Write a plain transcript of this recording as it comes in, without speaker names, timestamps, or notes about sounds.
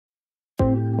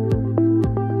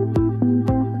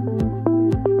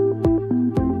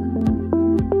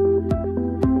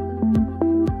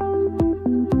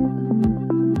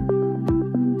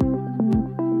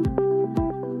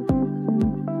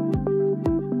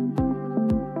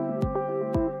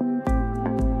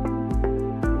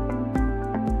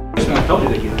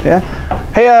Yeah.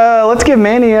 Hey, let's give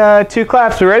Manny 2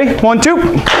 claps. We ready? 1, 2.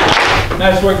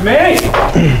 Nice work, Manny.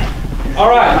 All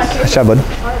right. Nice job, bud.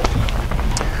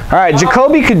 All right,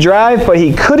 Jacoby could drive, but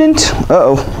he couldn't.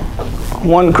 Uh-oh.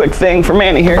 One quick thing for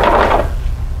Manny here.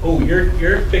 Oh,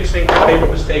 you're fixing our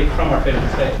favorite mistake from our favorite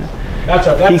mistake. That's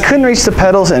right. He couldn't reach the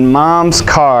pedals in Mom's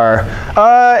car.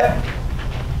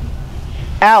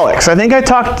 Alex, I think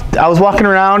I was walking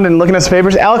around and looking at some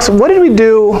papers. Alex, what did we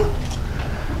do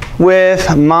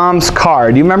with Mom's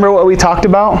car? Do you remember what we talked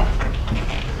about?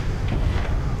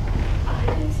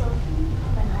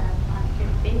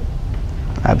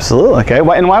 Absolutely. Okay.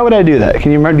 And why would I do that?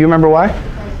 Can you remember? Do you remember why?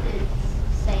 Because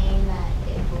it's saying that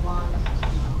it belongs to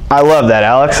Mom. I love that,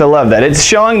 Alex. I love that. It's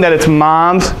showing that it's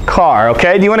Mom's car.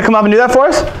 Okay. Do you want to come up and do that for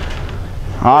us?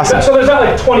 Awesome. So there's not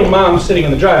like 20 moms sitting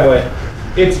in the driveway.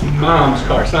 It's Mom's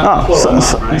car. It's not plural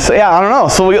mom, right? So yeah, I don't know.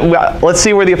 So let's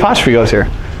see where the apostrophe goes here.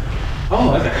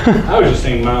 Oh, okay. I was just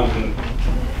saying mom.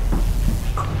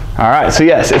 All right. So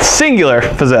yes, it's singular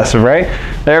possessive, right?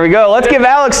 There we go. Let's give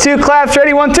Alex 2 claps.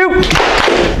 Ready? 1, 2.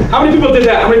 How many people did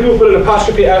that? How many people put an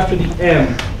apostrophe after the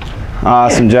M?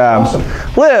 Awesome job. Awesome.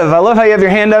 Liv, I love how you have your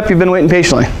hand up. You've been waiting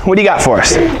patiently. What do you got for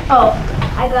us? Oh,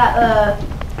 I got a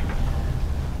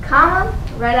comma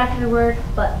right after the word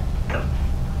but.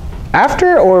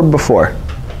 After or before?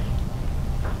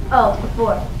 Oh,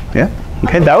 before. Yeah.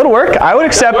 Okay, that would work. I would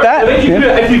accept that. I think you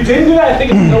if you didn't do that, I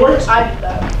think it works. I did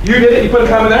that. You did it. You put a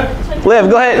comma there. Liv,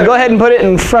 go ahead and put it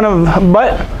in front of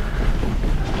butt.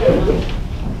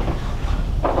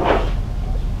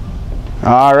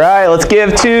 All right, let's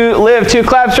give Liv 2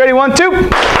 claps. Ready? 1, 2.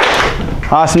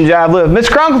 Awesome job, Liv. Miss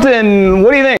Cronkleton,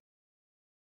 what do you think?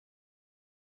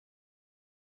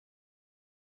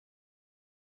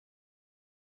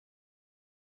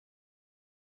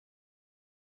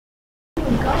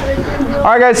 All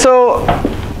right, guys, so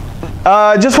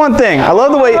just one thing. I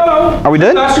love the way... Are we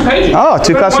done? Oh,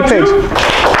 2 claps for Paige.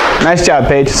 Nice job,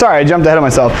 Paige. Sorry, I jumped ahead of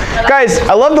myself. Guys,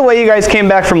 I love the way you guys came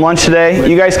back from lunch today.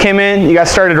 You guys came in, you guys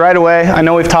started right away. I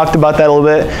know we've talked about that a little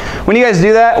bit. When you guys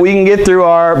do that, we can get through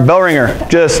our bell ringer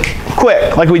just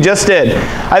quick, like we just did.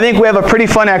 I think we have a pretty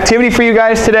fun activity for you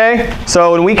guys today.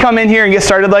 So when we come in here and get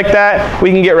started like that, we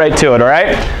can get right to it, all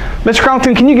right? Mr.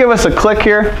 Cronkton, can you give us a click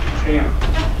here?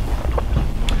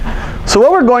 So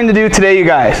what we're going to do today, you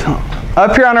guys,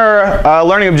 up here on our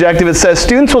learning objective, it says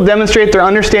students will demonstrate their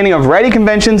understanding of writing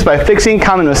conventions by fixing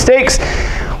common mistakes.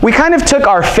 We kind of took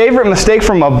our favorite mistake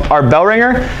from our bell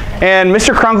ringer, and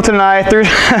Mr. Cronkleton and I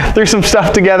threw some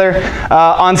stuff together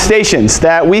on stations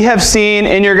that we have seen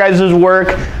in your guys'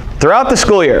 work throughout the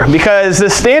school year, because the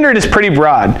standard is pretty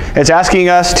broad. It's asking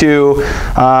us to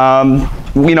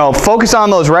focus on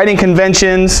those writing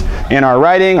conventions in our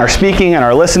writing, our speaking, and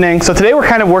our listening. So today we're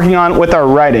kind of working on with our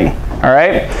writing, all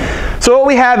right? So what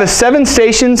we have is 7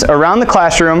 stations around the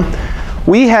classroom.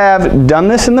 We have done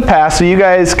this in the past, so you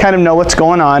guys kind of know what's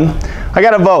going on. I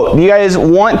got to vote. Do you guys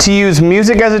want to use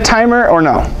music as a timer or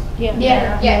no? Yeah.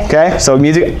 Yes. Okay, so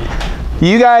music.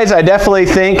 You guys, I definitely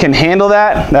think, can handle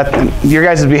that. Your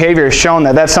guys' behavior has shown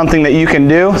that that's something that you can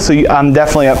do, so I'm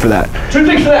definitely up for that. 2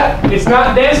 things for that. It's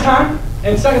not dance time.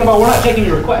 And second of all, we're not taking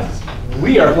your requests.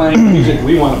 We are playing the music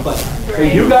we want to play. So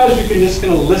you guys, you're just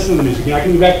going to listen to the music. You're not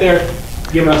going to be back there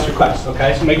giving us requests,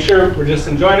 okay? So make sure we're just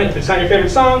enjoying it. If it's not your favorite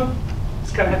song,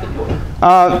 just kind of have to do it.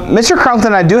 Mr.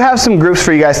 Cronkton, I do have some groups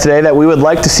for you guys today that we would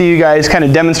like to see you guys kind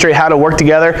of demonstrate how to work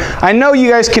together. I know you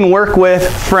guys can work with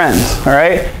friends, all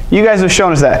right? You guys have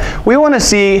shown us that. We want to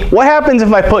see what happens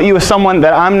if I put you with someone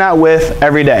that I'm not with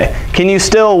every day. Can you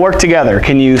still work together?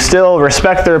 Can you still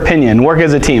respect their opinion, work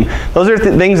as a team? Those are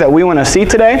things that we want to see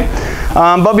today.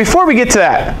 But before we get to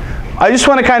that, I just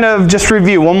want to kind of just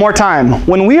review one more time.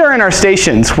 When we are in our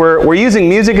stations, we're using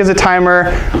music as a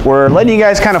timer, we're letting you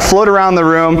guys kind of float around the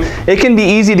room. It can be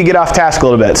easy to get off task a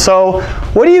little bit. So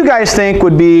what do you guys think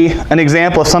would be an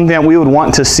example of something that we would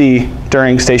want to see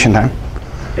during station time?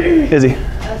 Izzy?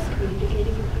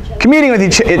 Communicating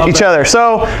with each other.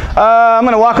 So I'm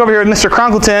going to walk over here with Mr.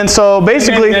 Cronkleton. So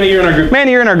basically, Manny, you're in our group.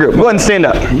 Manny, you're in our group. Go ahead and stand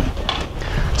up.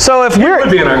 So if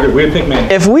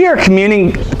we are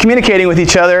communicating with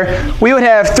each other, we would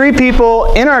have 3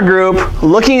 people in our group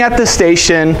looking at the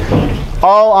station,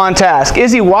 all on task.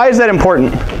 Izzy, why is that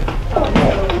important?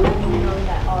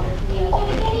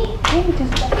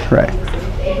 Right.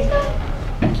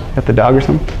 Got the dog or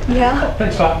something? Yeah.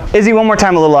 Thanks, Pop. Izzy, one more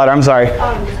time, a little louder. I'm sorry.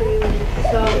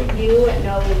 So you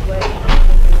know what.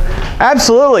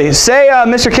 Absolutely. Say,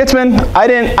 Mr. Kitzmann, I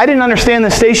didn't understand the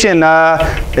station.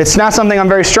 It's not something I'm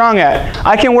very strong at.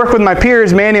 I can work with my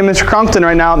peers, Manny and Mr. Cronkton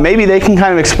right now. Maybe they can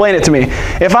kind of explain it to me.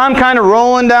 If I'm kind of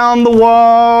rolling down the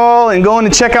wall and going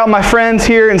to check out my friends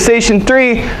here in Station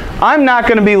 3, I'm not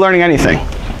going to be learning anything,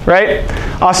 right?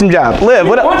 Awesome job. Liv,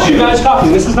 I want you guys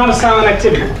talking. This is not a silent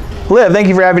activity. Liv, thank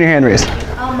you for having your hand raised.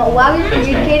 While you're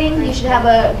communicating, you should have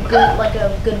a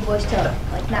good voice tone,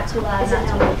 like not too loud, not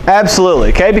too loud. Absolutely,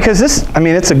 okay? Because this, I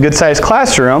mean, it's a good-sized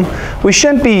classroom. We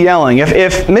shouldn't be yelling.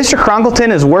 If Mr.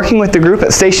 Cronkleton is working with the group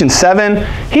at Station 7,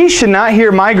 he should not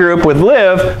hear my group with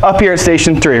Liv up here at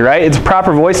Station 3, right? It's a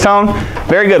proper voice tone.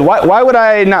 Very good. Why would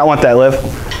I not want that, Liv?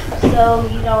 So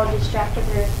you don't distract your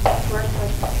work.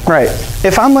 Right.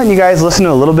 If I'm letting you guys listen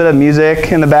to a little bit of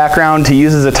music in the background to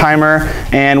use as a timer,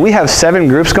 and we have 7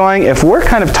 groups going, if we're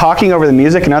kind of talking over the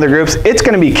music in other groups, it's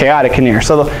going to be chaotic in here.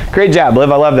 So great job,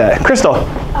 Liv. I love that. Crystal.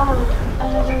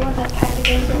 Another one that kind of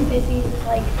gets me busy is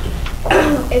like,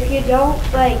 if you don't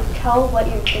like tell what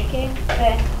you're thinking,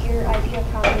 then your idea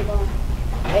probably won't.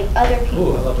 Like other people.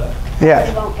 Ooh, I love that.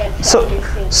 Probably won't get to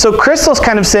understand. So Crystal's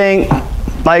kind of saying,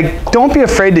 like, don't be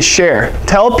afraid to share.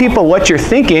 Tell people what you're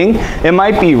thinking. It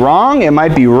might be wrong, it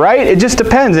might be right, it just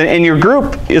depends. And your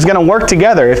group is going to work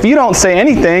together. If you don't say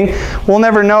anything, we'll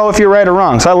never know if you're right or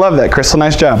wrong. So I love that, Crystal.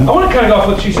 Nice job. I want to kind of go off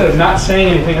what she said of not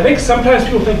saying anything. I think sometimes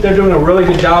people think they're doing a really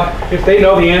good job if they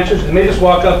know the answers and they just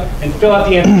walk up and fill out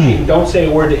the answer sheet and don't say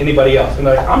a word to anybody else. And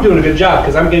they're like, I'm doing a good job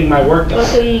because I'm getting my work done.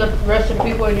 But then the rest of the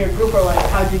people in your group are like,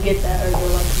 how'd you get that? Or they're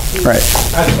like, Right.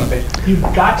 That's one thing. You've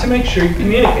got to make sure you're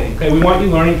communicating. Okay, we want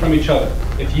you learning from each other.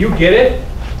 If you get it,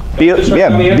 Be a leader.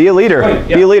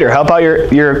 Yeah. Be a leader. Help out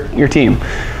your team.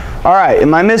 All right.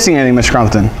 Am I missing anything, Mr.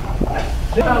 Cronkton?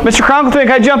 Mr. Cronkton,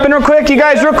 can I jump in real quick? You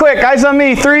guys, real quick. Eyes on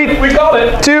me. 3, We called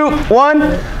it. 2, 1.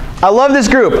 I love this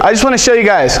group. I just want to show you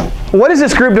guys. What is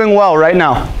this group doing well right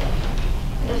now?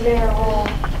 They're all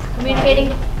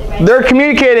Communicating. They're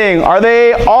communicating. Are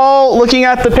they all looking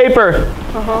at the paper?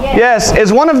 Yes.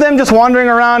 Is one of them just wandering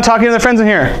around talking to their friends in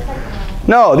here?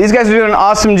 No. These guys are doing an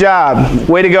awesome job.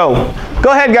 Way to go.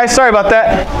 Go ahead, guys. Sorry about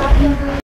that.